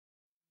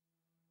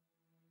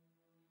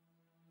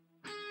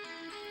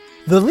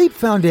The Leap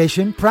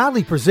Foundation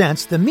proudly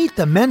presents the Meet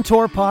the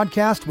Mentor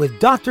podcast with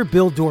Dr.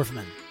 Bill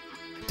Dorfman.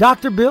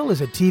 Dr. Bill is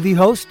a TV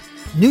host,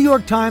 New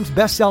York Times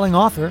best-selling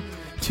author,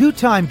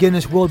 two-time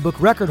Guinness World Book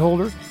record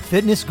holder,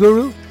 fitness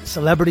guru,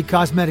 celebrity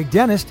cosmetic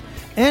dentist,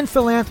 and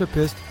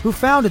philanthropist who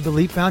founded the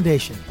Leap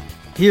Foundation.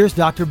 Here's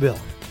Dr. Bill.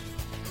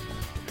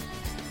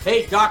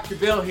 Hey, Dr.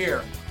 Bill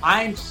here.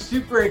 I'm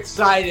super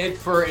excited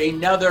for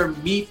another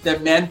Meet the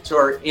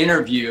Mentor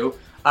interview.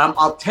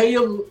 I'll tell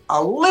you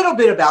a little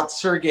bit about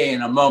Sergey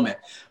in a moment.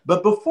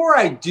 But before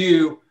I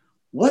do,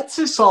 what's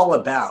this all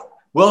about?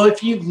 Well,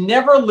 if you've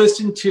never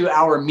listened to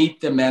our Meet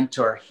the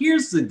Mentor,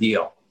 here's the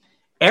deal.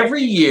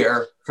 Every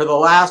year for the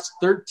last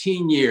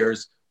 13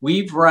 years,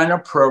 we've run a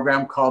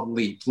program called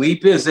LEAP.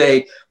 LEAP is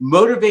a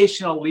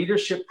motivational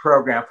leadership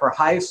program for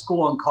high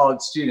school and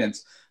college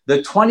students.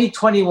 The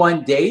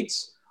 2021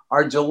 dates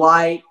are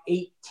July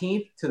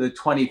 18th to the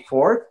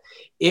 24th.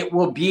 It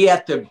will be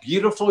at the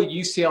beautiful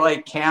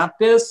UCLA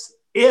campus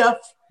if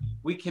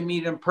we can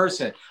meet in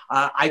person.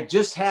 I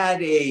just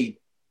had a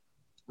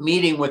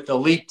meeting with the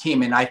LEAP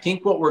team, and I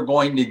think what we're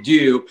going to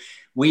do,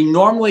 we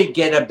normally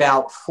get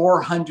about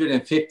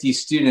 450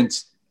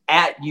 students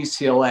at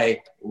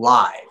UCLA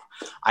live.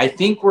 I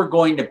think we're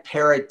going to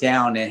pare it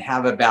down and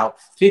have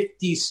about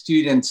 50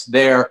 students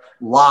there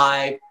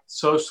live,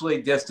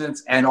 socially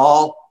distanced, and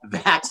all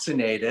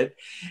vaccinated.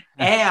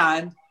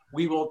 And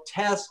we will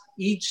test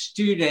each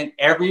student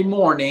every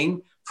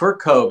morning for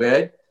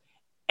COVID,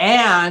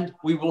 and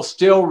we will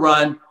still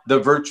run the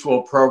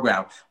virtual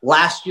program.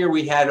 Last year,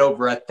 we had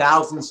over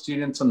 1,000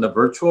 students on the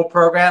virtual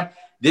program.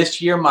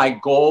 This year, my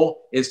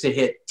goal is to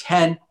hit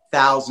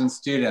 10,000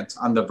 students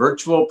on the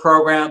virtual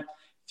program,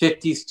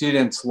 50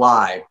 students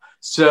live.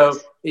 So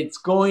it's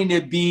going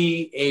to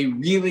be a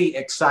really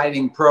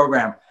exciting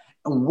program.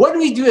 And what do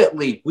we do at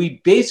LEAP?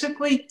 We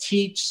basically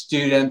teach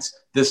students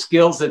the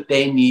skills that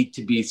they need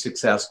to be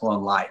successful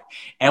in life.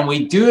 And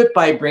we do it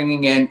by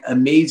bringing in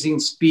amazing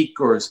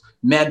speakers,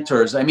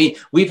 mentors. I mean,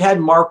 we've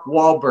had Mark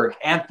Wahlberg,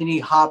 Anthony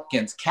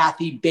Hopkins,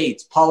 Kathy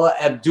Bates, Paula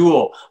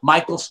Abdul,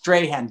 Michael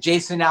Strahan,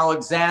 Jason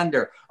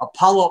Alexander,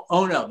 Apollo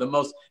Ono, the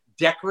most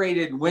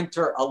decorated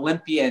Winter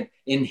Olympian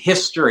in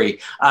history.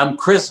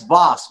 Chris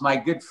Voss, my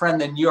good friend,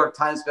 the New York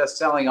Times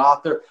bestselling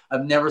author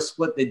of Never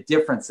Split the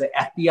Difference, the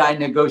FBI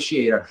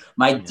negotiator.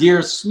 My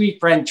dear sweet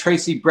friend,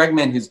 Tracy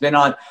Bregman, who's been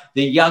on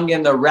The Young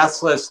and the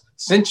Restless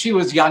since she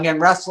was young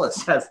and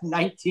restless as a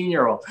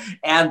 19-year-old.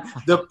 And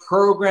the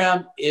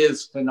program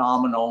is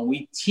phenomenal.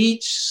 We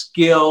teach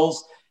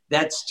skills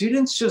that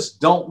students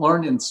just don't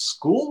learn in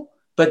school,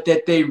 but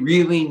that they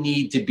really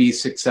need to be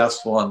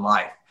successful in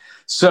life.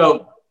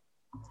 So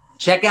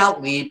check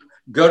out LEAP.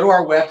 Go to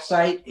our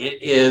website.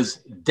 It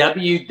is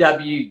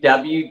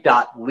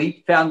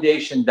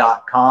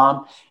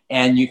www.leapfoundation.com,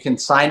 and you can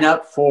sign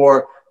up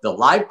for the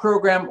live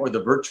program or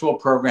the virtual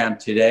program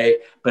today,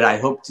 but I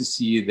hope to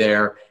see you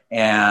there.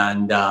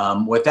 And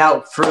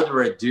without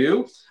further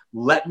ado,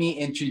 let me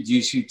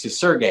introduce you to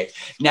Sergey.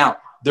 Now,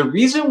 the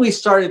reason we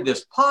started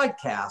this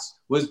podcast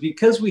was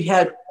because we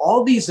had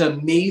all these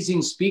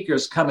amazing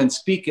speakers come and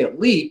speak at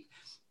LEAP,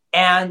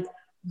 and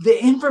the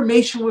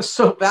information was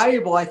so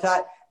valuable. I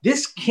thought,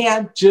 this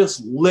can't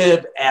just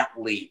live at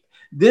LEAP.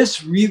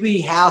 This really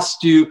has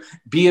to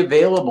be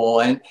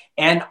available. And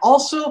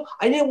also,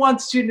 I didn't want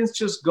students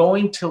just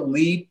going to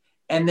LEAP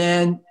and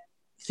then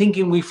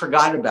thinking we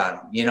forgot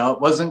about them. You know,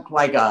 it wasn't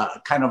like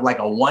a kind of like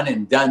a one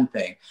and done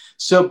thing.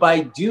 So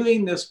by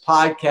doing this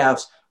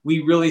podcast,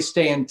 we really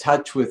stay in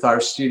touch with our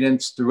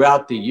students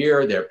throughout the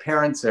year, their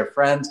parents, their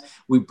friends.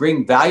 We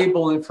bring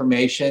valuable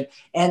information.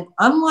 And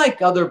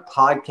unlike other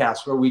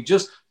podcasts where we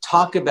just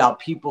talk about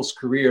people's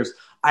careers,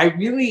 I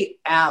really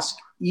ask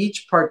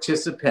each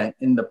participant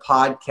in the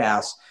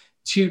podcast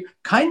to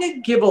kind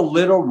of give a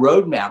little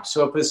roadmap.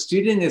 So if a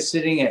student is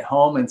sitting at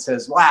home and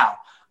says, wow,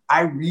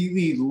 I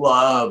really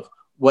love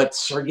what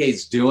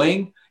Sergey's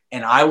doing,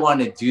 and I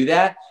want to do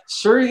that,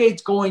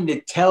 Sergey's going to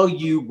tell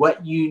you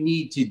what you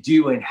need to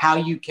do and how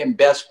you can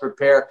best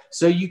prepare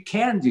so you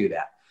can do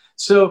that.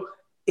 So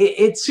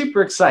it's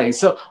super exciting.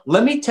 So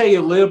let me tell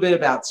you a little bit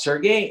about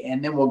Sergey,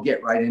 and then we'll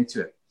get right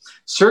into it.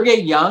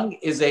 Sergey Young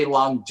is a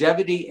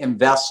longevity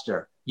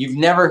investor. You've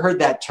never heard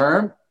that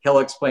term? He'll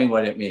explain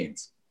what it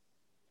means.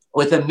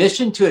 With a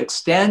mission to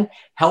extend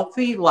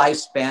healthy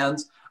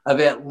lifespans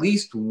of at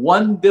least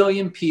 1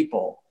 billion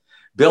people,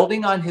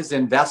 building on his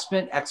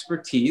investment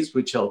expertise,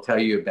 which he'll tell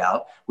you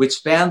about, which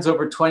spans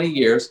over 20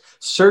 years,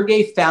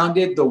 Sergey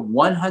founded the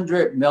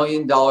 $100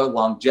 million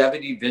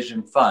Longevity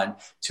Vision Fund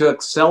to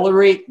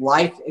accelerate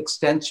life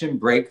extension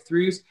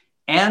breakthroughs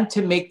and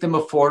to make them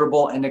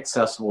affordable and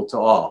accessible to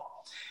all.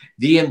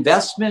 The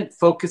investment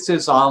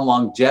focuses on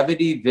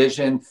Longevity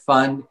Vision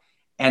Fund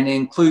and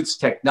includes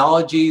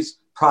technologies,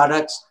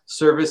 products,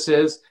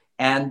 services,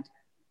 and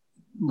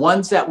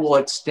ones that will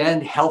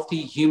extend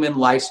healthy human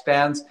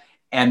lifespans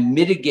and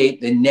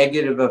mitigate the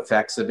negative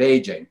effects of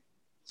aging.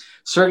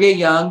 Sergey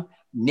Young,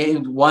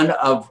 named one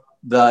of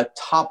the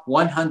top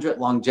 100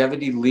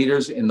 longevity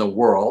leaders in the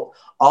world,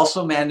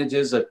 also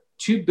manages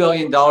 $2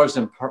 billion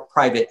in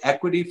private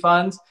equity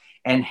funds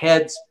and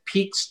heads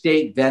Peak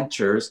State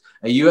Ventures,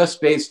 a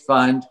US-based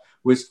fund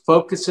which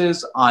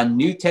focuses on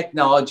new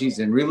technologies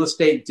in real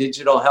estate,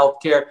 digital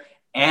healthcare,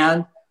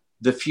 and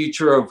the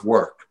future of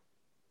work.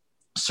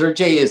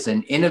 Sergey is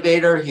an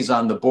innovator. He's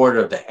on the board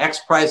of the X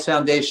Prize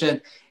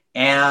Foundation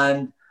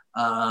and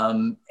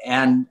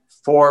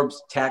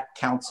Forbes Tech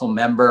Council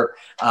member.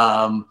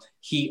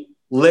 He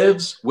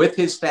lives with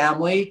his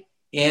family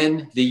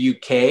in the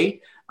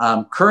UK.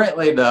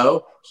 Currently,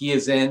 though, he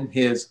is in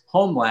his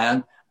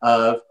homeland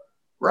of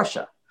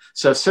Russia.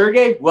 So,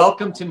 Sergey,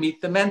 welcome to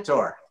Meet the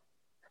Mentor.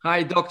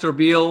 Hi, Dr.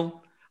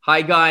 Bill.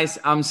 Hi, guys.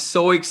 I'm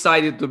so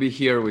excited to be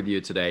here with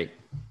you today.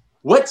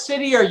 What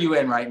city are you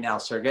in right now,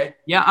 Sergey?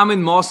 Yeah, I'm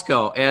in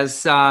Moscow.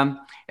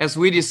 As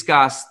we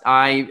discussed,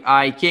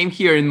 I came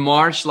here in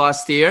March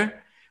last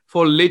year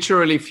for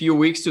literally a few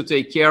weeks to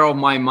take care of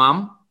my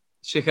mom.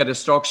 She had a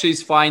stroke.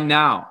 She's fine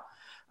now.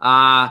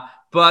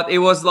 But it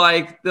was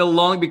like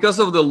because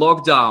of the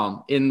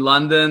lockdown in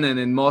London and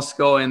in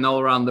Moscow and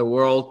all around the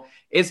world,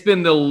 it's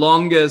been the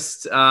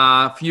longest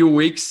few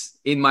weeks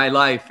in my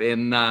life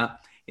in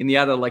the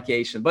other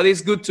location. But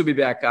it's good to be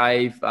back.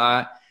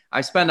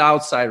 I spent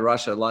outside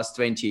Russia the last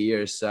 20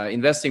 years,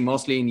 investing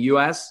mostly in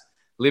US,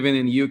 living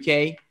in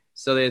UK.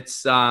 So it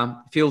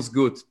feels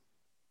good.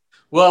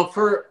 Well,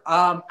 for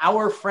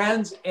our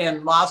friends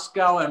in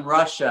Moscow and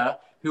Russia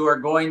who are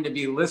going to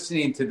be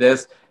listening to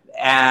this,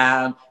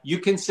 you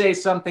can say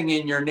something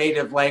in your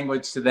native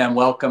language to them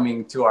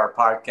welcoming to our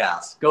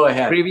podcast. Go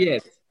ahead.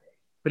 Привет.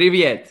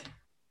 Привет.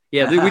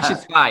 Yeah, which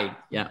is hi.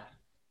 Yeah.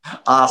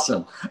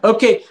 Awesome.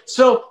 Okay,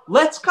 so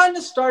let's kind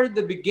of start at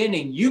the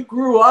beginning. You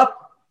grew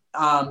up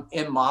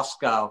in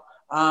Moscow.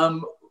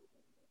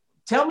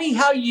 Tell me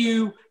how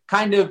you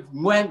kind of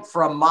went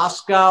from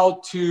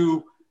Moscow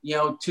to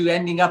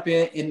ending up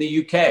in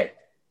the UK.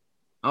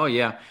 Oh,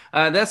 yeah.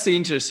 That's an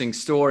interesting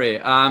story.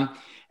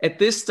 At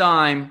this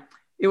time,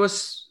 it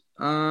was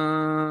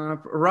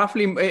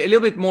roughly a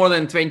little bit more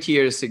than 20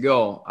 years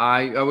ago.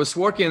 I was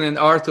working in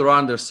Arthur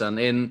Andersen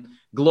in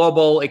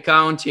global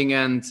accounting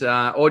and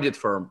audit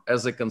firm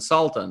as a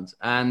consultant.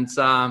 And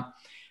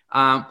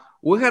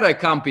we had a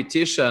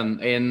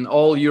competition in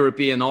all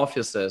European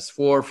offices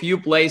for a few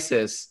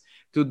places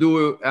to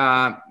do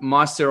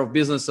Master of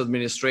Business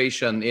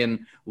Administration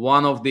in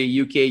one of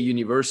the UK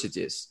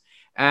universities.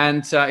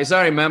 And as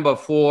I remember,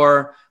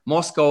 for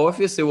Moscow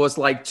office, it was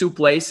like 2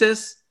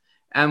 places,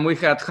 and we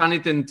had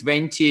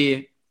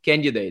 120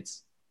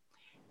 candidates.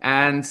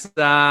 And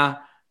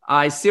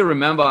I still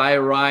remember I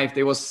arrived,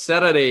 it was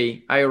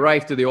Saturday, I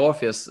arrived to the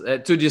office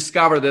to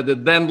discover that the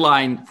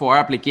deadline for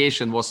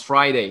application was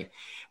Friday.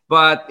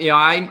 But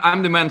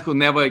I'm the man who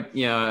never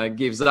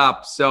gives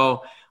up.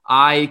 So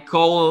I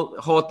called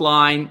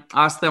hotline,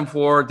 asked them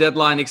for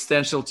deadline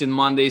extension till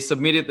Monday,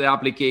 submitted the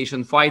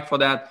application, fight for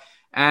that,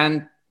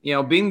 and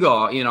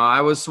bingo.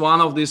 I was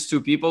one of these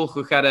 2 people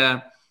who had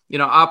a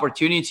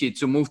opportunity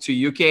to move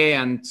to UK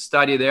and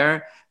study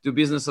there, do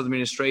business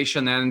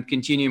administration, and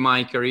continue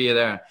my career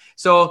there.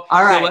 So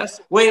all right,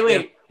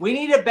 wait. We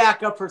need to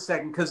back up for a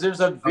second because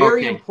there's a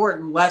very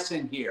important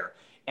lesson here.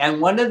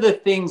 And one of the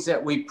things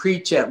that we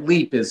preach at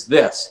LEAP is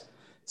this: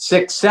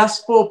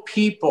 successful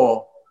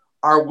people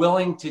are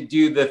willing to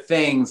do the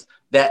things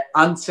that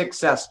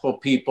unsuccessful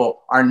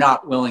people are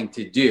not willing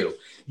to do.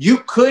 You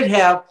could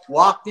have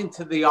walked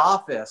into the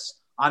office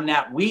on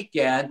that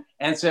weekend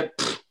and said,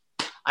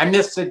 I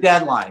missed the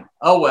deadline.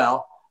 Oh,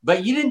 well,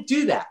 but you didn't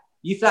do that.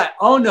 You thought,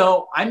 oh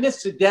no, I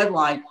missed the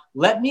deadline.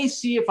 Let me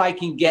see if I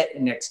can get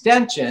an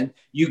extension.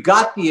 You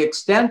got the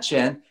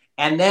extension,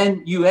 and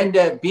then you end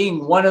up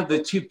being one of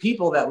the 2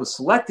 people that was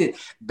selected.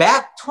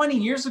 Back 20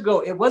 years ago,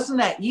 it wasn't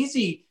that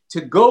easy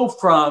to go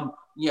from,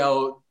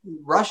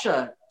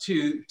 Russia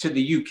to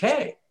the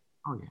UK.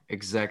 Oh, yeah,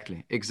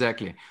 exactly.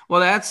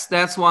 Well,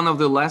 that's one of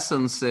the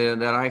lessons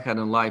that I had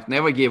in life.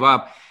 Never give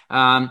up.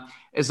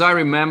 As I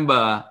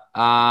remember,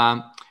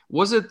 I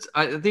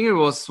think it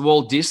was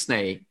Walt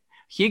Disney.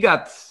 He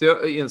got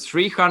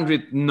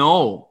 300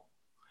 no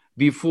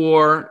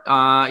before,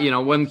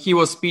 when he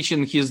was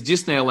pitching his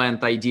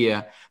Disneyland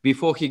idea,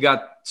 before he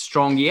got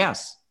strong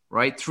yes,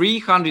 right?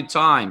 300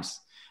 times.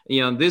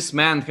 This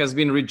man has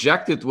been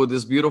rejected with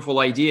this beautiful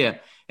idea.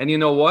 And you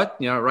know what?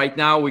 Right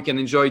now we can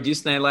enjoy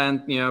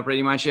Disneyland,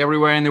 pretty much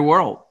everywhere in the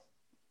world.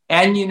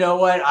 And you know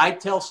what I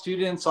tell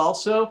students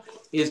also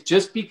is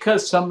just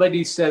because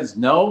somebody says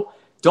no,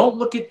 don't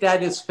look at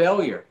that as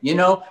failure.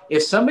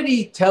 If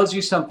somebody tells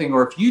you something,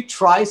 or if you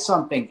try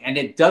something and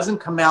it doesn't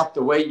come out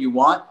the way you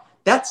want,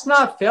 that's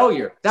not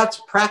failure.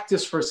 That's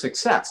practice for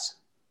success.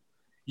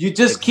 You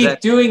just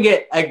keep doing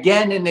it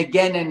again and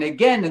again and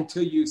again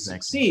until you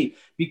succeed,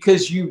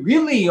 because you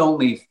really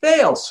only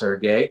fail,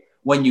 Sergey,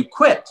 when you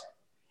quit.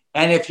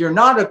 And if you're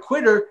not a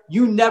quitter,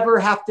 you never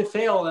have to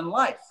fail in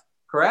life,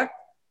 correct?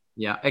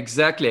 Yeah,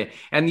 exactly.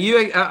 And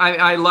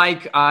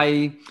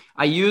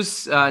I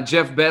use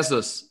Jeff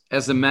Bezos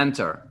as a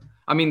mentor.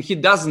 I mean, he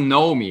doesn't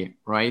know me,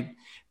 right?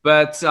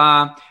 But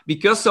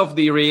because of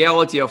the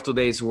reality of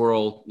today's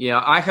world,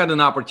 I had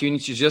an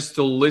opportunity just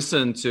to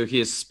listen to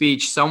his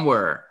speech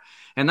somewhere.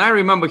 And I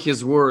remember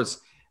his words,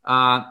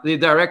 The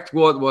direct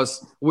quote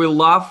was, "We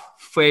love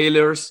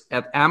failures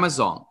at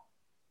Amazon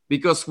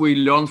because we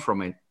learn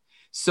from it."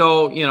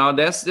 So,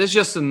 that's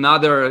just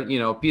another,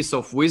 piece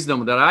of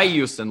wisdom that I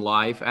used in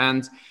life.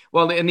 And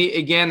well, in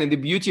the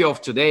beauty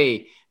of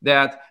today,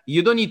 that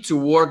you don't need to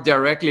work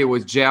directly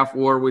with Jeff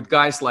or with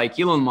guys like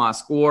Elon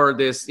Musk or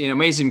this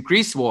amazing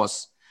Chris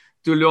Voss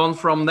to learn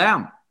from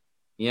them.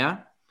 Yeah.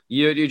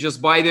 You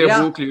just buy their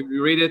book,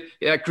 you read it.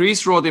 Yeah,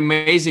 Chris wrote an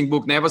amazing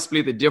book, Never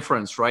Split the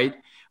Difference, right?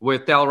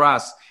 With Tal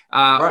Russ.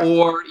 Right.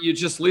 Or you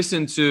just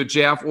listen to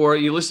Jeff, or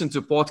you listen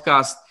to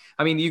podcasts.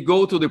 I mean, you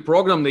go to the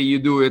program that you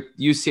do at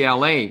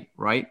UCLA,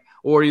 right?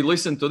 Or you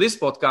listen to this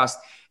podcast,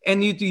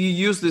 and you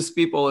use these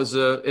people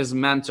as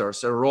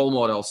mentors, a role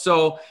model.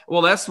 So,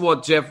 well, that's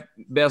what Jeff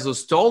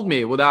Bezos told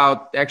me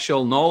without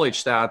actual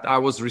knowledge that I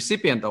was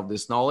recipient of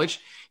this knowledge.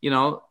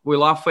 We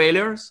love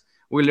failures,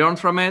 we learn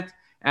from it.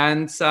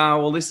 And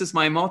this is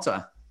my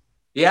motto.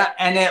 Yeah,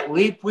 and at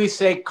Leap, we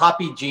say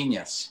copy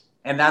genius.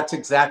 And that's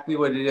exactly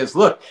what it is.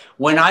 Look,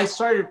 when I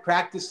started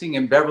practicing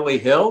in Beverly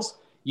Hills,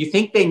 you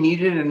think they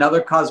needed another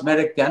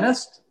cosmetic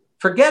dentist?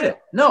 Forget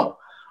it. No,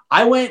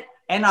 I went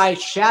and I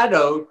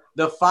shadowed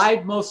the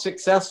 5 most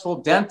successful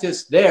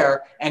dentists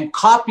there and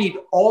copied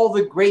all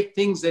the great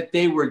things that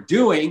they were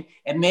doing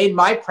and made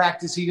my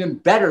practice even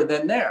better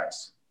than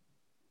theirs.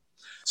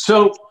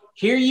 So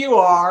here you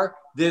are,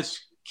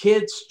 this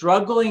kid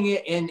struggling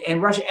in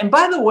Russia. And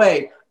by the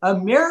way,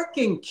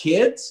 American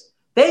kids,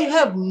 they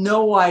have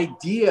no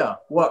idea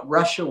what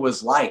Russia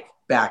was like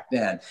back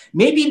then.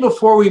 Maybe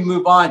before we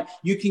move on,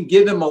 you can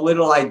give them a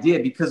little idea,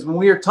 because when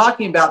we were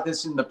talking about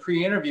this in the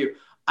pre-interview,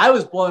 I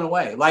was blown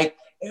away. Like,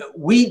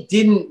 we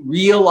didn't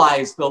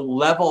realize the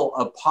level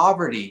of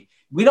poverty.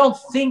 We don't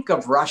think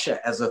of Russia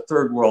as a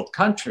third world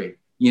country.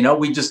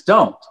 We just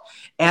don't.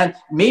 And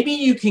maybe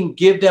you can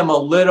give them a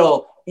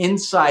little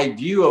inside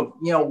view of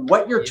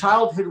what your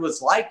childhood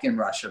was like in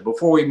Russia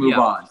before we move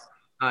on.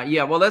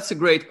 Well, that's a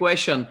great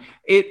question.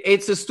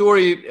 It's a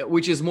story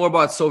which is more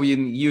about Soviet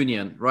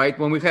Union, right?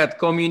 When we had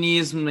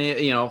communism,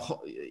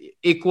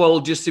 equal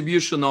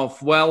distribution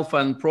of wealth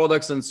and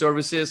products and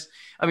services.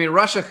 I mean,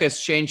 Russia has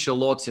changed a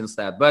lot since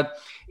that. But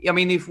I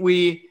mean, if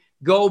we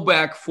go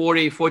back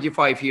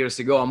 45 years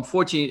ago, I'm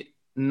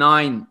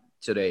 49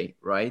 today,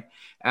 right?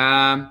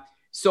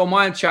 So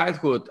my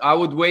childhood, I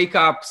would wake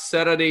up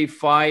Saturday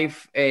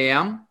 5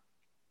 a.m.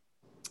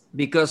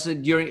 because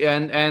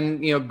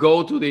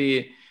go to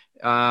the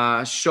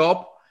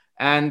shop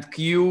and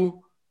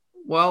queue.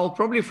 Well,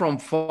 probably from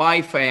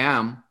 5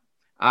 a.m.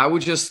 I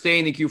would just stay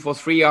in the queue for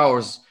 3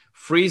 hours,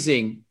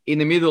 freezing in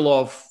the middle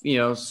of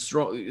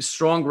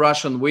strong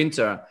Russian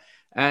winter,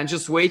 and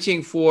just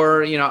waiting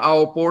for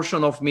our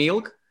portion of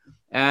milk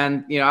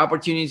and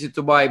opportunity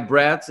to buy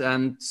bread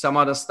and some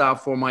other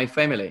stuff for my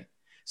family.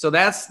 So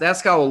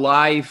that's how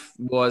life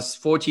was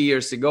 40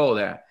 years ago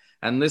there.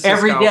 And this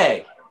every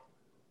day.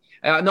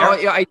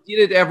 I did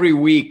it every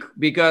week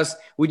because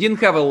we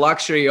didn't have a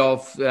luxury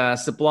of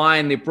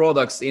supplying the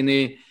products in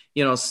a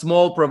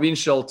small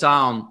provincial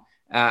town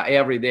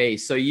every day.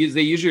 So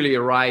they usually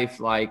arrive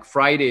like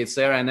Friday, it's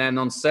there, and then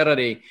on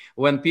Saturday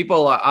when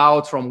people are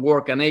out from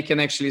work and they can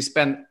actually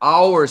spend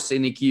hours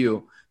in the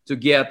queue to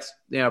get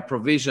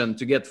provision,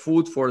 to get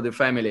food for the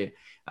family.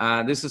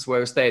 This is where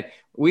we stayed.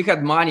 We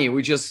had money.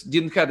 We just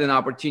didn't have an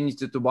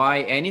opportunity to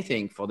buy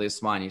anything for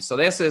this money. So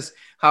this is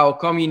how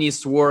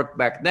communists worked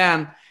back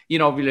then.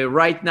 Really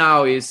right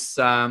now is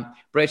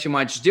pretty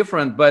much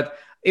different, but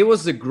it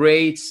was a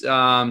great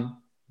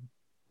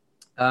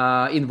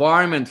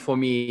environment for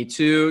me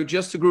to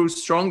grow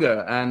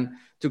stronger and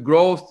to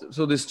grow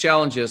through these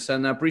challenges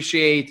and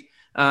appreciate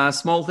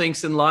small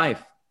things in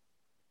life.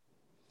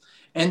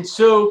 And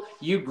so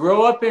you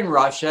grow up in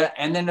Russia,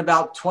 and then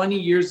about 20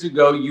 years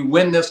ago, you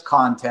win this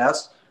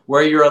contest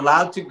where you're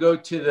allowed to go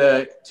to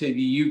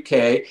the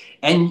UK,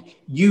 and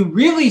you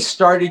really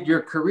started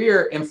your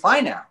career in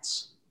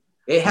finance.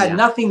 It had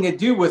nothing to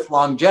do with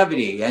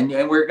longevity, and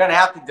we're going to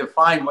have to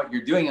define what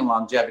you're doing in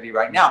longevity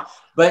right now.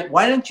 But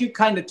why don't you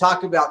kind of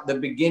talk about the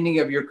beginning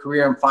of your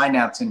career in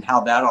finance and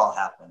how that all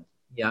happened?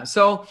 Yeah,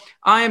 so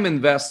I am an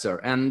investor,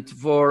 and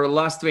for the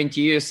last 20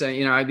 years,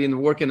 I've been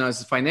working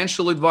as a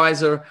financial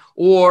advisor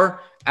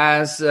or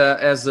as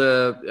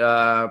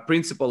a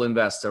principal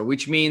investor,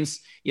 which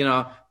means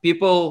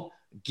people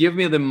give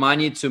me the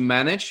money to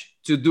manage,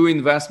 to do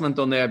investment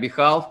on their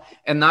behalf,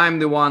 and I'm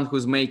the one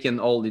who's making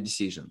all the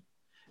decision.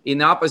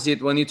 In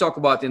opposite, when you talk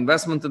about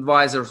investment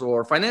advisors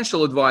or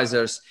financial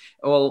advisors,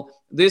 well,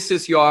 this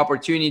is your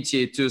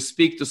opportunity to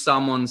speak to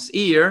someone's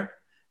ear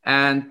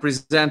and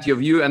present your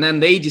view, and then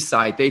they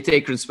decide, they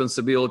take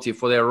responsibility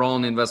for their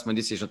own investment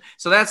decision.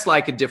 So that's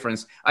like a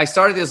difference. I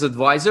started as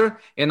advisor,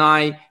 and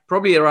I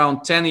probably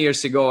around 10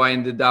 years ago, I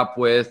ended up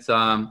with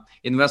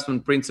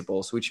investment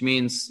principles, which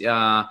means,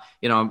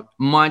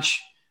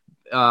 much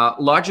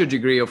larger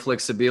degree of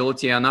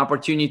flexibility and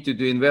opportunity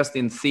to invest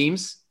in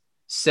themes,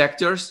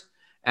 sectors,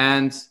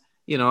 and,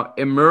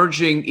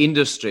 emerging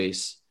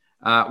industries,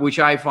 which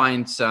I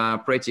find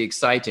pretty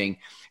exciting.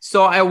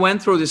 So I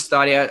went through this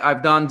study.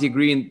 I've done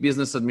degree in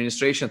business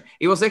administration.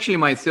 It was actually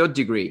my third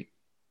degree.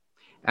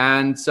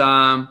 And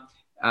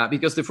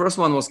because the first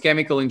one was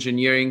chemical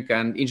engineering,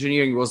 and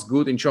engineering was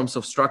good in terms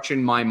of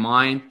structuring my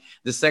mind.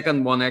 The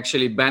second one,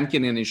 actually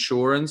banking and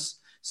insurance.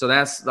 So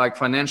that's like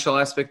financial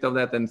aspect of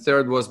that. And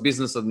third was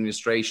business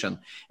administration.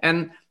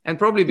 And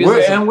probably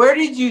business. Where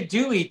did you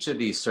do each of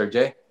these,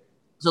 Sergey?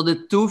 So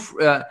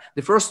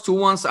the first two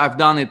ones I've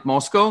done at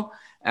Moscow,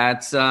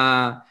 at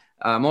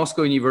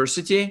Moscow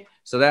University.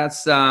 So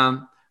that's,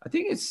 I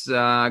think it's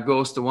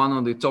goes to one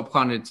of the top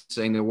 100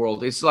 in the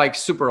world. It's like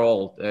super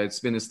old.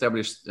 It's been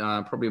established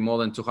probably more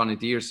than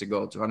 200 years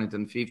ago,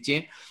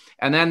 250.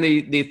 And then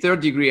the third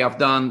degree I've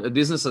done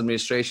business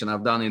administration.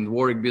 I've done in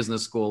Warwick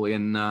Business School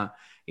in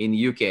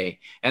UK.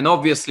 And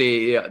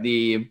obviously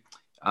the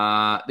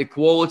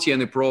quality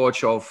and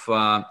approach of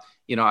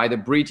either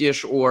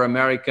British or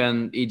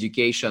American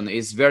education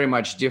is very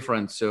much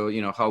different. So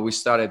how we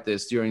started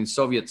this during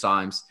Soviet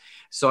times.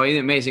 So it's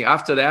amazing.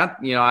 After that,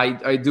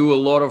 I do a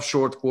lot of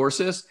short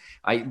courses,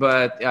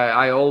 but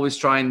I always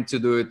trying to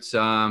do it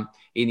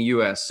in the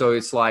US. So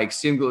it's like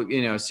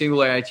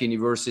Singularity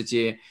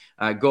University,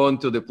 going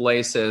to the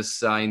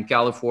places in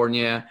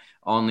California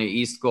on the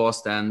East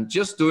Coast and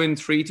just doing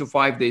 3 to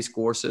 5 days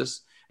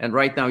courses. And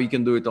right now you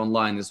can do it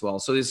online as well.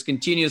 So this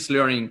continuous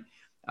learning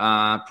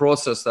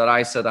process that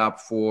I set up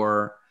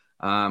for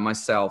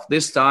myself.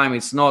 This time,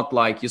 it's not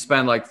like you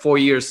spend like 4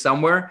 years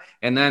somewhere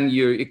and then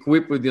you're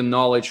equipped with your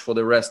knowledge for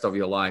the rest of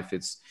your life.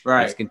 It's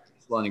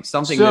continuous learning,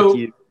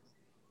 something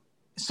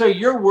So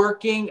you're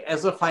working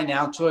as a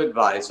financial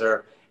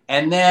advisor,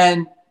 and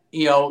then,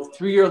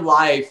 through your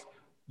life,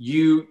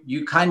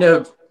 you kind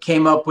of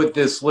came up with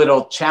this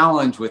little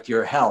challenge with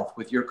your health,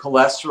 with your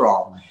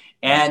cholesterol,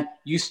 and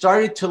you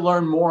started to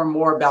learn more and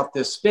more about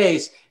this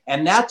space.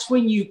 And that's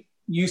when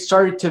you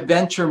started to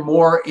venture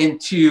more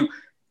into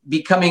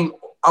becoming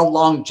a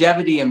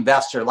longevity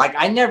investor. Like,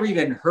 I never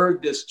even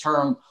heard this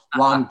term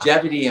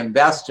longevity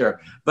investor,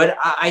 but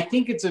I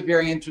think it's a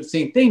very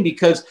interesting thing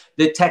because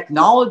the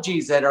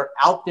technologies that are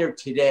out there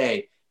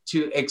today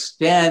to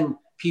extend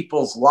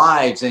people's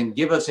lives and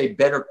give us a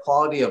better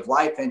quality of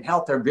life and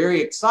health are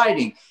very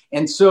exciting.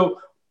 And so,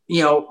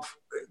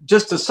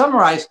 just to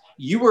summarize,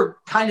 you were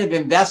kind of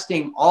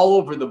investing all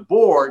over the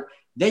board.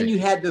 Then you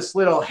had this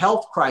little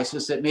health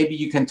crisis that maybe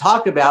you can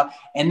talk about.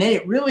 And then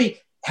it really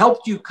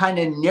helped you kind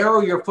of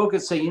narrow your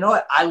focus. Say,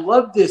 what, I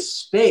love this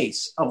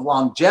space of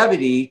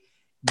longevity.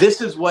 This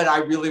is what I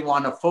really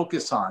want to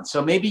focus on.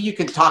 So maybe you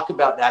can talk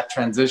about that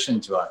transition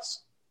to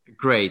us.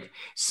 Great.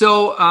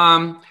 So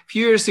a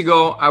few years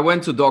ago, I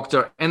went to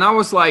doctor and I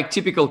was like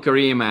typical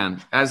career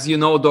man. As you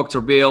know, Dr.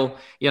 Bill,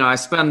 I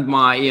spent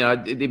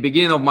the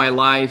beginning of my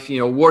life,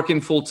 working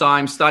full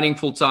time, studying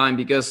full time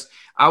because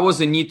I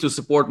was in need to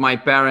support my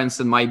parents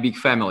and my big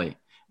family.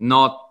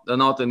 Not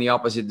in the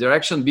opposite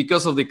direction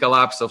because of the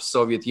collapse of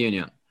Soviet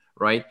Union,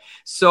 right?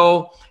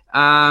 So,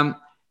 I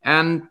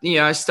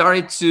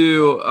started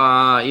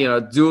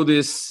to, do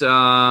this,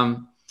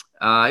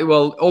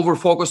 over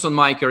focus on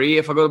my career.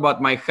 I forgot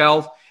about my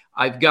health.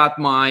 I've got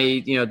my,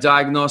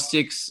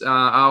 diagnostics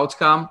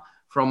outcome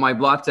from my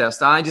blood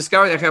test. I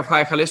discovered I have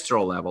high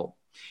cholesterol level.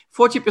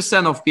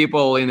 40% of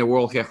people in the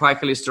world have high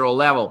cholesterol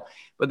level.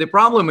 But the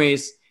problem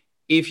is,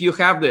 if you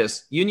have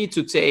this, you need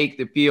to take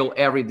the pill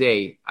every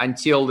day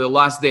until the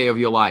last day of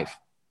your life.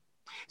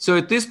 So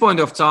at this point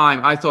of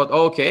time, I thought,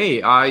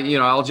 okay,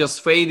 I'll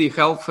just face the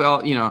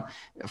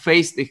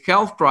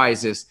health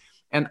crisis,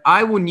 and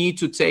I will need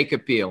to take a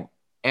pill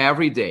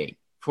every day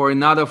for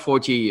another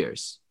 40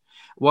 years.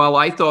 Well,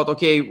 I thought,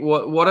 okay,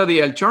 what are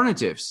the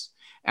alternatives?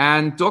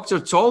 And doctor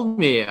told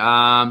me,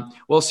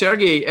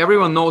 Sergey,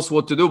 everyone knows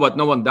what to do, but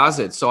no one does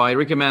it. So I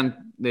recommend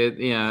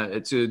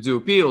to do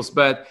pills,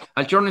 but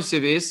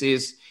alternative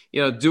is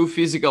do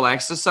physical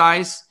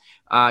exercise,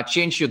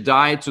 change your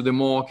diet to the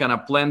more kind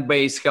of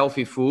plant-based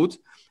healthy food,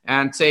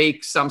 and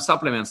take some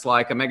supplements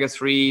like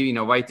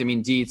omega-3,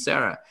 vitamin D,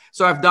 etc.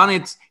 So I've done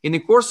it in the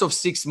course of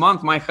 6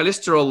 months. My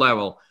cholesterol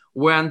level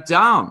went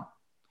down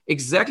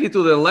exactly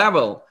to the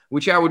level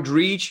which I would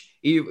reach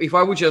if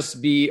I would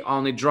just be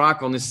on a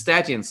drug, on the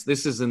statins.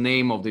 This is the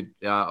name of the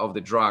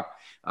drug,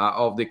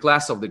 of the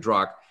class of the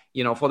drug,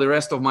 for the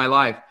rest of my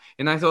life.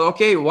 And I thought,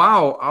 okay,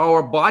 wow,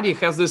 our body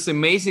has this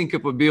amazing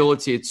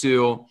capability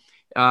to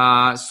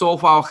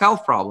solve our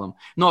health problem.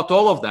 Not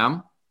all of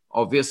them,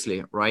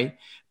 obviously, right?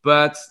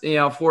 But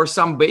for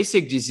some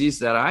basic disease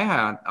that I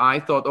had, I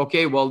thought,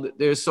 okay, well,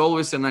 there's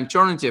always an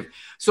alternative.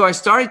 So I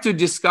started to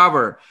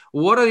discover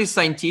what are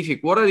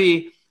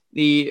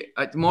the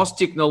most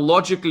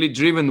technologically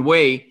driven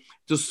way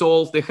to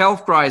solve the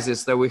health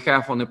crisis that we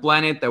have on the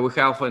planet, that we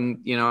have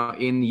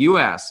in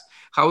US.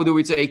 How do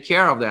we take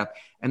care of that?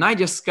 And I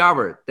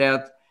discovered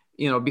that,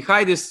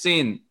 behind this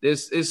scene,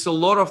 there's a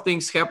lot of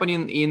things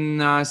happening in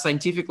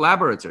scientific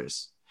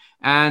laboratories,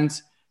 and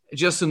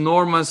just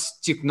enormous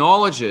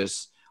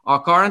technologies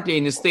are currently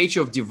in a stage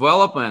of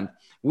development,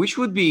 which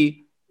would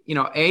be,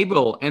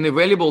 able and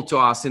available to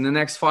us in the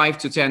next 5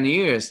 to 10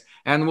 years,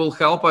 and will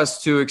help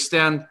us to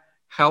extend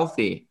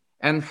healthy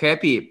and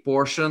happy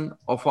portion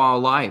of our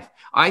life.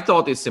 I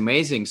thought it's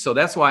amazing. So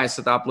that's why I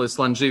set up this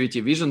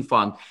Longevity Vision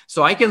Fund.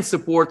 So I can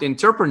support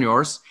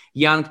entrepreneurs,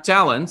 young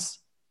talents,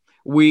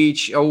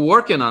 which are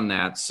working on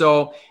that.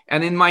 So,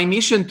 and in my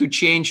mission to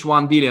change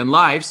 1 billion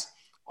lives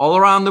all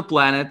around the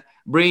planet,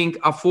 bring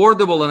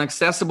affordable and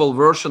accessible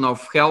version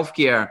of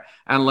healthcare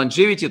and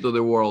longevity to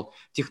the world,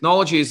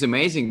 technology is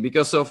amazing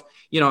because of,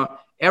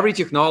 every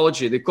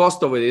technology, the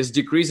cost of it is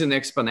decreasing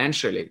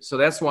exponentially. So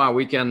that's why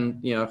we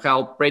can,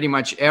 help pretty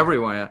much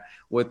everywhere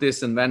with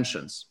these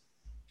inventions.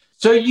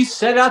 So you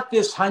set up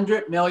this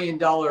 $100 million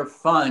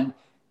fund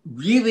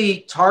really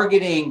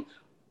targeting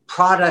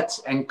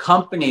products and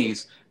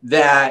companies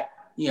that,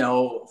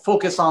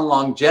 focus on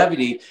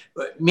longevity.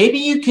 Maybe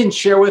you can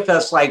share with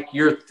us like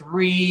your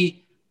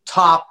 3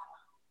 top,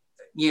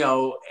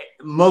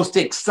 most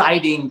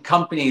exciting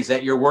companies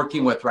that you're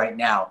working with right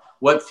now.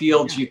 What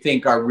fields you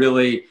think are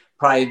really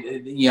probably,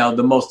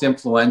 the most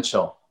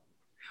influential?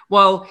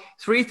 Well,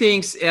 3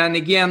 things. And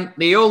again,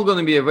 they're all going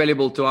to be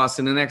available to us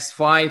in the next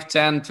 5,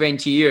 10,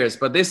 20 years.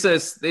 But this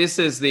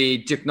is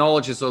the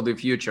technologies of the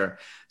future.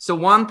 So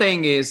one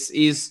thing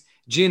is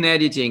gene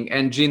editing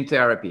and gene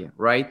therapy,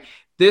 right?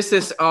 This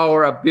is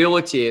our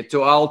ability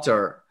to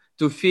alter,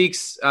 to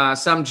fix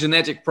some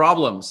genetic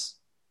problems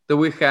that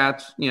we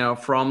had,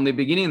 from the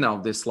beginning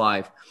of this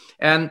life.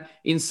 And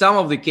in some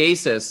of the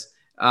cases,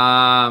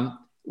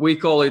 we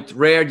call it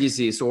rare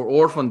disease or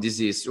orphan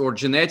disease or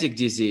genetic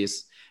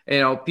disease.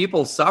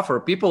 People suffer,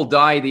 people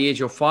die at the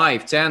age of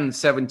 5, 10,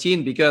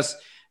 17, because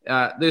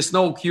there's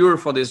no cure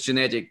for this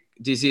genetic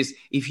disease.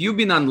 If you've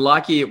been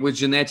unlucky with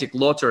genetic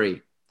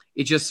lottery,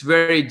 it's just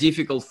very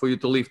difficult for you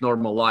to live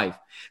normal life.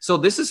 So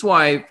this is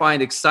why I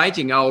find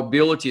exciting our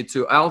ability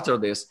to alter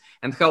this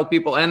and help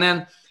people. And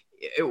then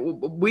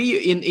we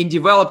in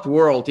developed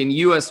world, in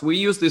US, we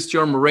use this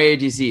term rare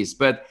disease,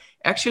 but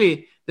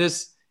actually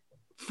there's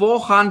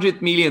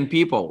 400 million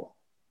people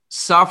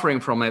suffering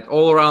from it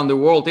all around the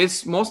world.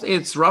 It's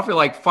roughly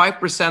like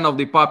 5% of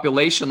the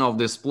population of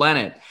this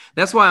planet.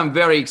 That's why I'm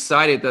very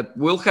excited that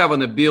we'll have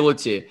an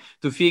ability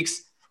to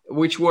fix,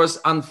 which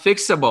was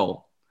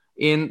unfixable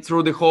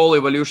through the whole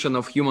evolution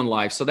of human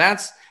life. So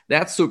that's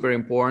super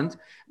important.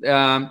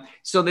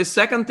 So the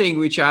second thing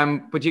which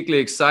I'm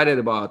particularly excited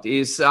about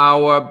is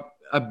our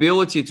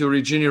ability to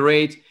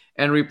regenerate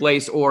and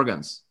replace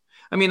organs.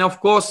 I mean,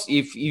 of course,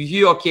 if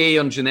you're okay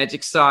on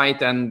genetic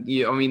side and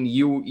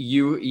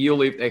you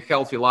live a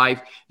healthy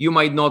life, you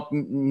might not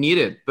need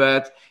it.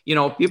 But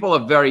people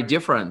are very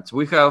different.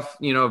 We have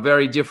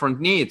very different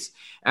needs.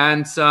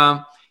 And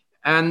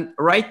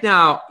right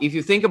now, if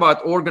you think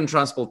about organ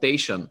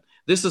transplantation,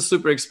 this is a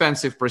super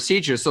expensive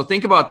procedure. So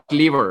think about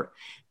liver.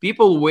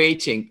 People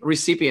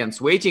recipients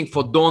waiting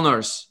for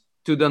donors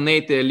to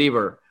donate their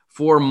liver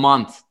for a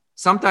month.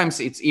 Sometimes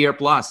it's year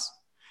plus.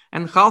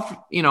 And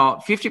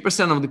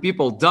 50% of the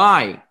people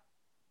die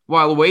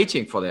while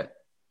waiting for that.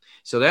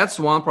 So that's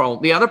one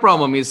problem. The other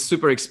problem is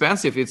super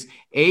expensive. It's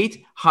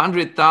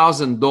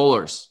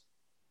 $800,000,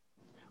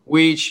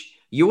 which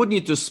you would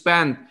need to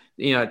spend,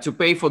 to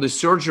pay for the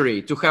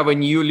surgery to have a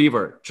new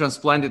liver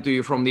transplanted to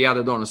you from the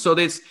other donor. So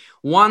that's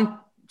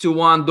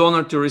 1-to-1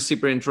 donor to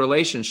recipient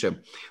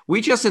relationship. We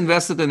just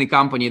invested in a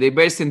company. They're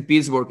based in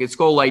Pittsburgh. It's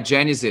called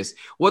Ligenesis.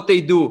 What they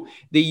do,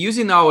 they're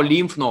using our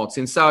lymph nodes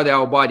inside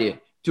our body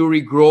to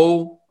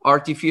regrow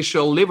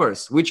artificial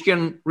livers, which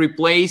can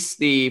replace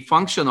the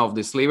function of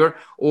this liver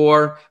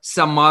or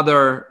some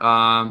other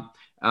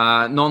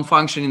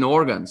non-functioning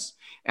organs.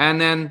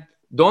 And then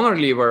donor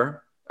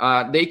liver,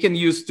 they can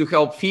use to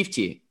help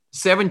 50,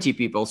 70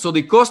 people. So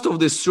the cost of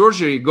this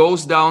surgery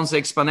goes down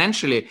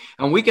exponentially,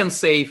 and we can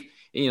save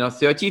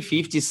 30,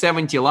 50,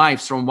 70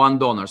 lives from one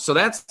donor. So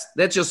that's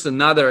just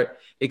another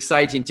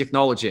exciting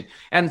technology.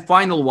 And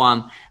final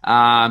one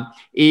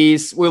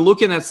is we're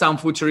looking at some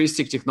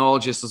futuristic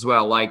technologies as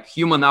well, like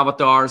human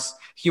avatars,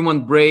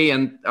 human brain,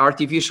 and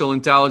artificial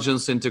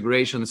intelligence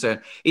integration. So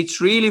it's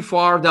really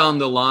far down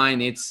the line.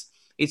 It's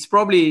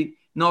probably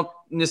not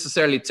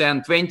necessarily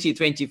 10, 20,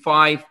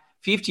 25,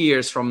 50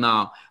 years from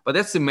now. But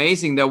that's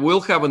amazing that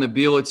we'll have an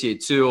ability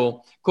to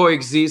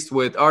coexist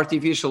with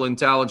artificial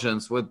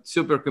intelligence, with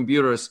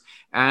supercomputers,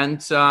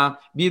 and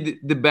be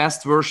the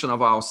best version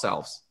of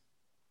ourselves.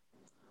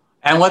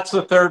 And what's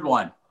the third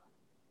one?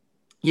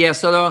 Yeah,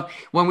 so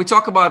when we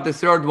talk about the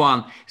third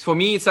one, for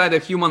me, it's either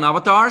human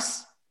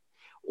avatars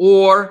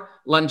or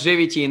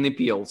longevity in the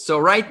pills. So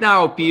right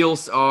now,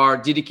 pills are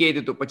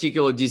dedicated to a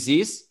particular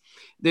disease.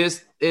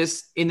 This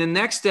is in the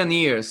next 10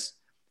 years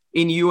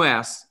in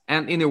US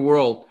and in the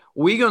world,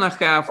 we're going to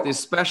have this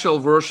special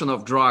version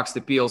of drugs, the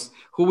pills,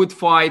 who would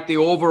fight the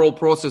overall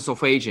process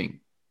of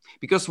aging.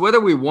 Because whether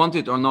we want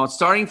it or not,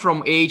 starting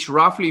from age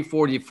roughly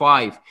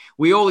 45,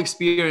 we all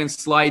experience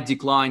slight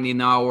decline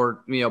in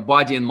our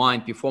body and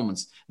mind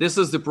performance. This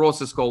is the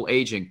process called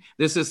aging.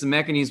 This is the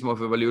mechanism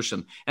of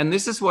evolution. And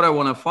this is what I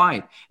want to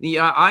fight.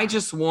 I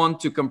just want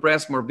to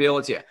compress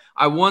morbidity.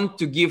 I want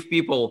to give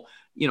people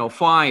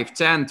 5,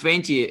 10,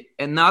 20,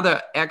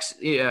 another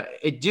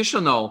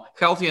additional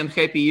healthy and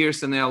happy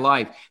years in their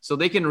life, so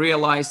they can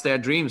realize their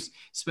dreams,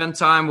 spend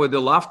time with the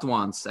loved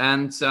ones,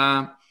 and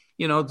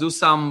do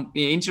some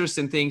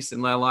interesting things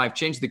in their life,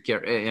 change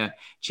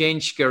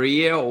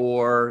career,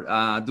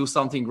 or do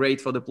something great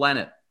for the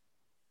planet.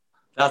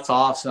 That's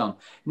awesome.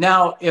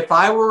 Now, if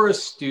I were a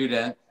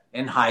student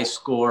in high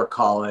school or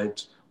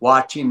college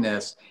watching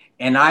this,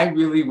 and I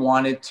really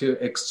wanted to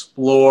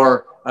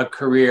explore a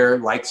career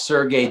like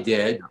Sergey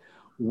did,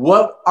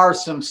 what are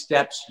some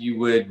steps you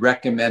would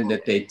recommend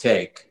that they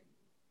take?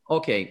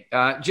 Okay,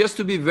 just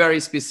to be very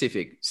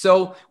specific.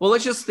 So,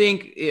 let's just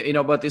think,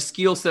 about the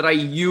skills that I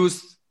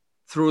used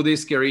through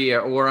this career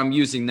or I'm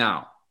using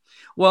now.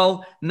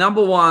 Well,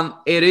 number one,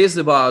 it is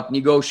about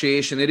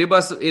negotiation. It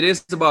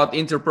is about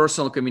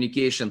interpersonal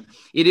communication.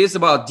 It is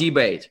about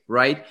debate,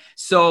 right?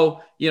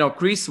 So,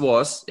 Chris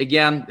Voss,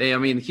 again,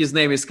 his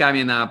name is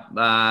coming up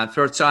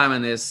third time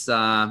in this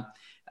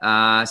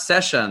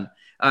session.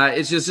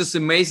 It's just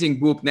amazing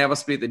book, Never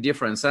Split the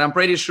Difference. And I'm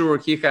pretty sure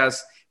he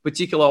has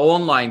particular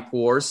online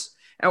course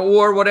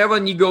or whatever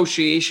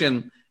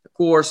negotiation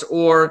course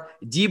or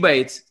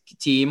debate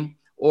team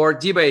or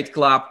debate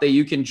club that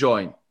you can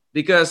join,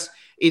 because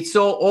it's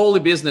all the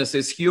business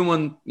is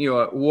human,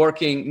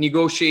 working,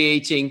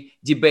 negotiating,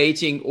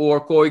 debating, or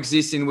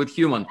coexisting with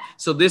human.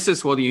 So this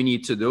is what you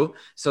need to do.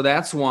 So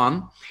that's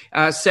one.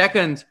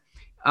 Second,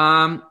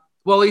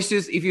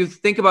 if you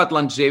think about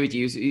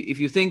longevity, if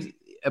you think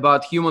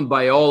about human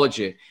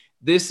biology,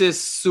 this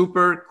is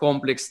super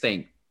complex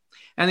thing.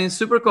 And in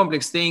super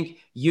complex thing,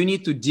 you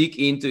need to dig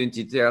into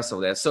details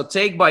of that. So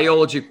take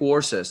biology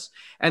courses.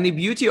 And the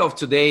beauty of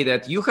today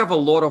that you have a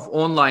lot of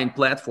online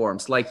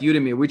platforms like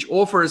Udemy, which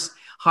offers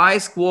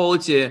highest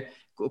quality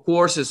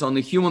courses on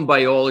the human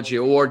biology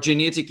or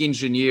genetic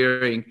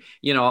engineering,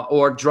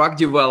 or drug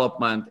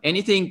development,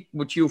 anything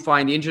which you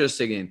find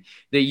interesting in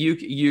that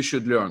you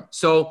should learn.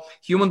 So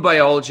human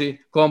biology,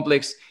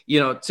 complex,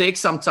 take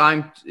some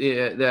time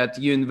that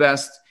you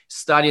invest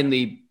studying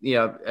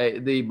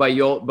the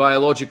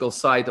biological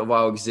side of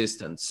our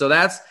existence. So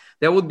that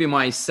would be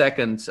my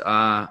second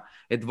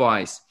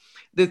advice.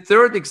 The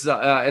third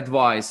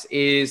advice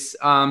is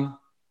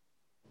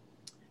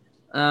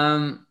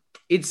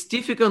it's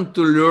difficult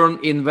to learn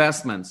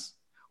investments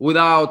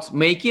without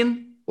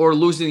making or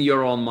losing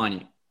your own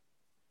money.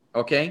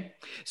 Okay,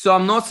 so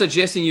I'm not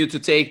suggesting you to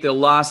take the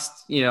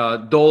last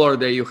dollar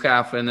that you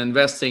have and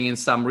investing in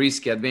some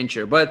risky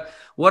adventure. But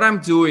what I'm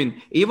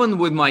doing, even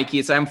with my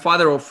kids, I'm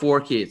father of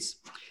 4 kids.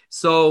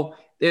 So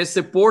there's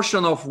a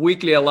portion of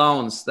weekly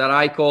allowance that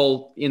I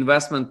call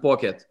investment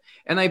pocket,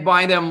 and I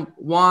buy them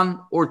 1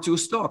 or 2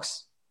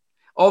 stocks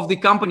of the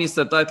companies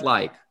that I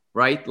like,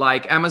 right?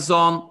 Like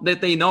Amazon that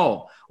they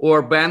know,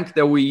 or bank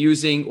that we're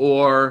using,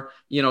 or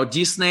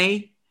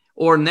Disney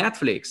or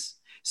Netflix.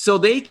 So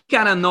they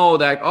kind of know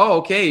that, oh,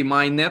 okay,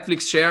 my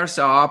Netflix shares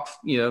are up,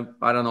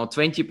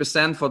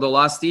 20% for the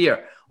last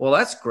year. Well,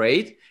 that's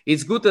great.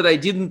 It's good that I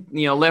didn't,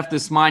 left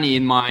this money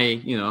in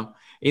my,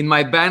 in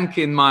my bank,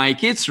 in my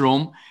kids'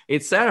 room,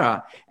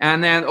 etc.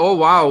 And then, oh,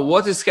 wow,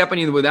 what is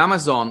happening with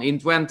Amazon?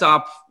 It went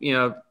up,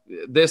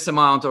 this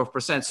amount of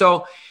percent.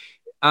 So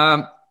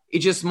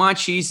it's just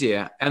much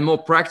easier and more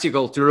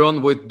practical to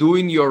run with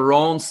doing your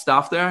own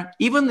stuff there,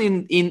 even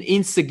in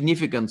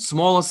insignificant,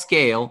 smaller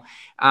scale,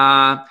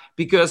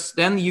 because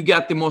then you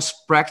get the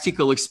most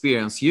practical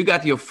experience. You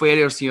got your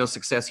failures and your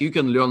success. You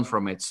can learn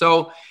from it.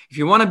 So if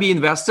you want to be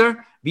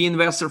investor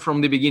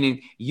from the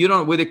beginning.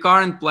 With the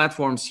current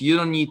platforms, you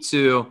don't need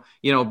to,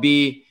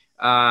 be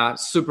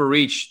super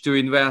rich to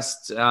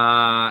invest,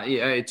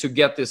 to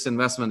get this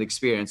investment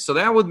experience. So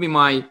that would be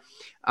my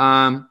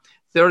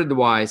third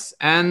advice.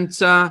 And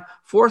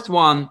fourth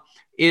one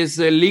is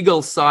the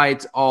legal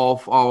side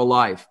of our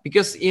life,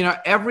 because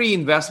every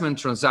investment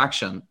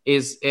transaction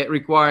it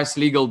requires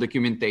legal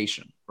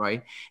documentation,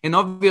 right? And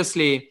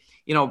obviously,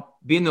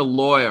 being a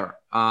lawyer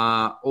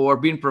or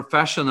being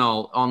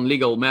professional on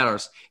legal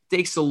matters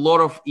takes a lot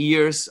of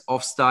years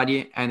of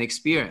study and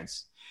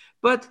experience.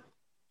 But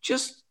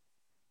just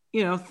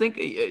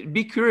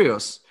be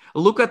curious.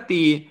 Look at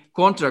the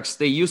contracts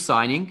that you're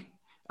signing.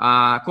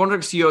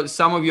 Contracts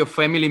some of your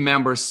family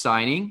members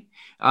signing,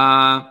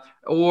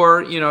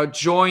 or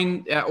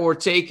join or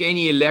take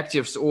any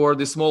electives or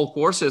the small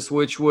courses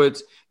which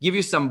would give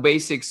you some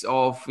basics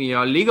of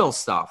legal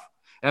stuff.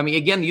 I mean,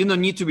 again, you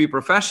don't need to be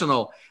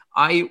professional.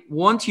 I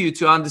want you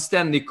to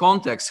understand the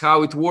context,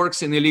 how it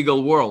works in the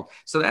legal world.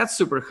 So that's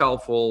super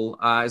helpful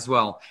as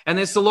well. And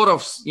it's a lot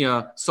of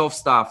soft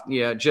stuff.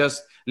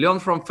 Just learn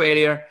from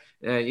failure.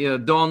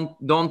 Don't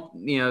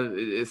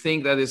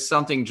think that is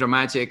something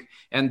dramatic,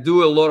 and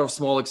do a lot of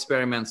small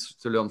experiments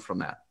to learn from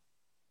that.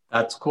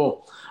 That's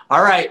cool.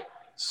 All right.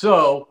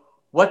 So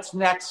what's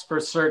next for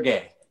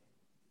Sergey?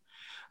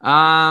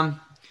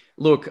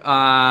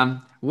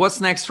 What's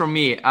next for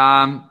me?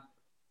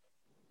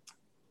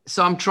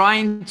 So I'm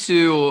trying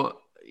to,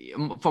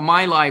 for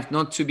my life,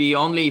 not to be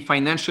only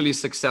financially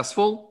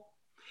successful,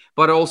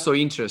 but also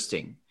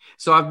interesting.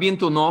 So I've been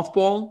to North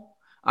Pole,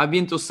 I've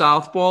been to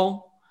South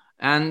Pole,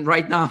 And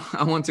right now,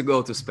 I want to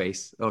go to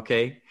space,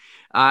 okay?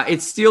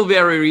 It's still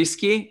very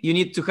risky. You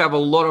need to have a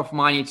lot of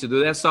money to do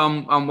that. So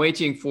I'm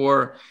waiting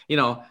for,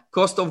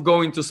 cost of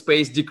going to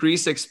space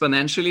decrease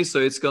exponentially. So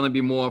it's going to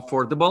be more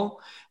affordable.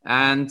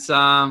 And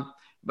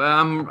but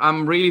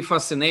I'm really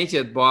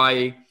fascinated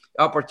by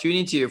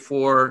opportunity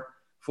for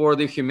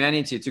the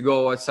humanity to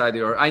go outside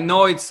the Earth. I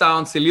know it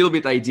sounds a little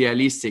bit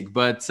idealistic,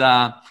 but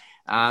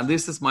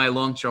this is my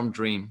long-term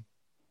dream.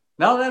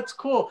 No, that's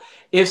cool.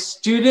 If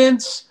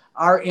students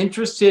are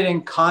interested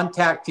in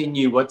contacting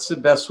you, what's the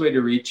best way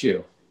to reach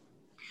you?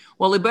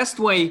 Well, the best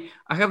way,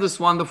 I have this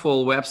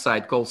wonderful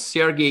website called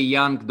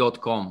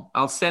sergeyyoung.com.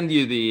 I'll send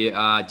you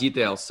the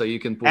details so you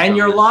can put. And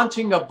you're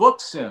launching a book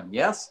soon,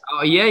 yes?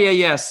 Oh,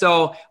 yeah.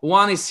 So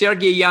one is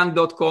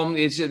sergeyyoung.com.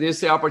 There's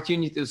the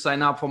opportunity to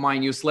sign up for my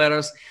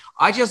newsletters.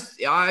 I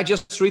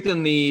just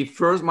written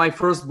my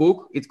first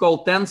book. It's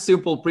called 10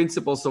 Simple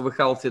Principles of a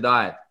Healthy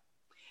Diet.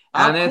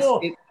 And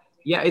cool.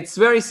 It's a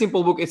very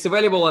simple book. It's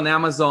available on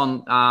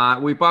Amazon.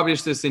 We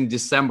published this in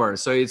December,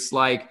 so it's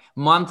like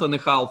month and a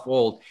half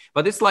old.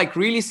 But it's like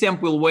really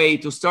simple way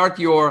to start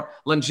your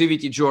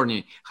longevity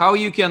journey. How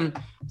you can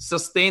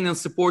sustain and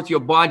support your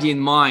body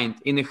and mind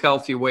in a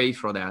healthy way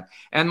for that.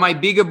 And my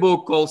bigger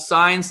book called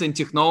Science and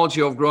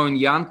Technology of Growing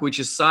Young, which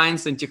is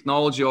Science and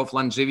Technology of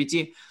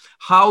Longevity.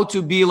 How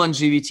to be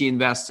longevity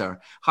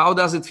investor. How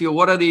does it feel?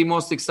 What are the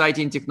most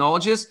exciting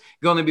technologies?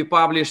 Going to be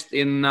published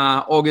in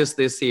August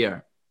this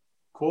year.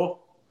 Cool.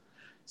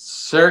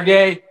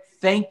 Sergey,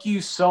 thank you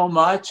so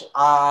much.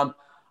 I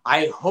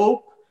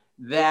hope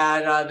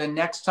that the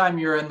next time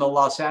you're in the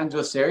Los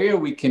Angeles area,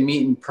 we can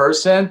meet in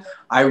person.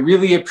 I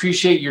really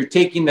appreciate your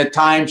taking the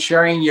time,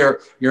 sharing your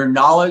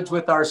knowledge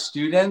with our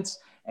students.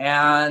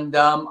 And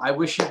I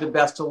wish you the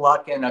best of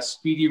luck and a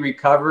speedy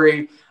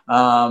recovery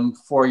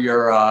for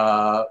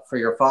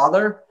your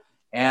father.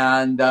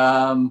 And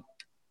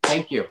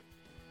thank you.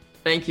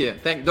 Thank you.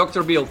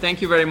 Dr. Bill,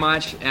 thank you very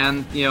much.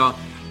 And,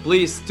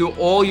 please, to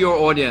all your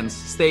audience,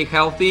 stay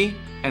healthy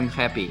and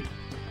happy.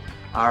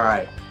 All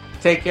right.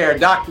 Take care.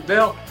 Dr.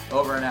 Bill,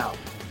 over and out.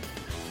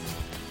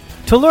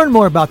 To learn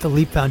more about the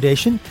Leap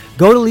Foundation,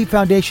 go to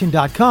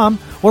leapfoundation.com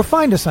or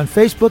find us on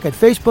Facebook at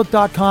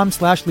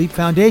facebook.com/Leap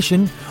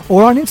Foundation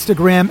or on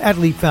Instagram at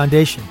Leap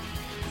Foundation.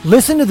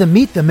 Listen to the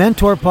Meet the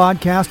Mentor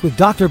podcast with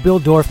Dr. Bill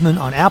Dorfman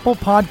on Apple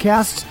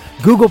Podcasts,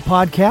 Google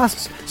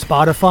Podcasts,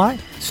 Spotify,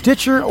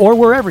 Stitcher, or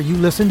wherever you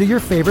listen to your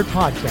favorite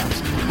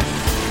podcast.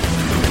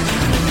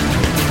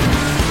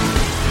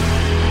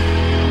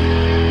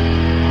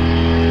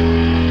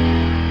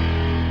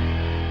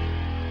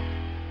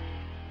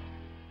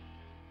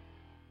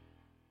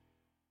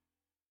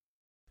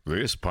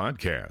 This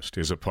podcast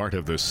is a part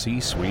of the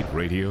C-Suite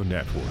Radio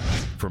Network.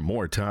 For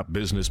more top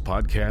business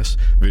podcasts,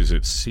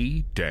 visit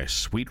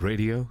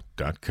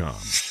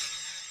c-suiteradio.com.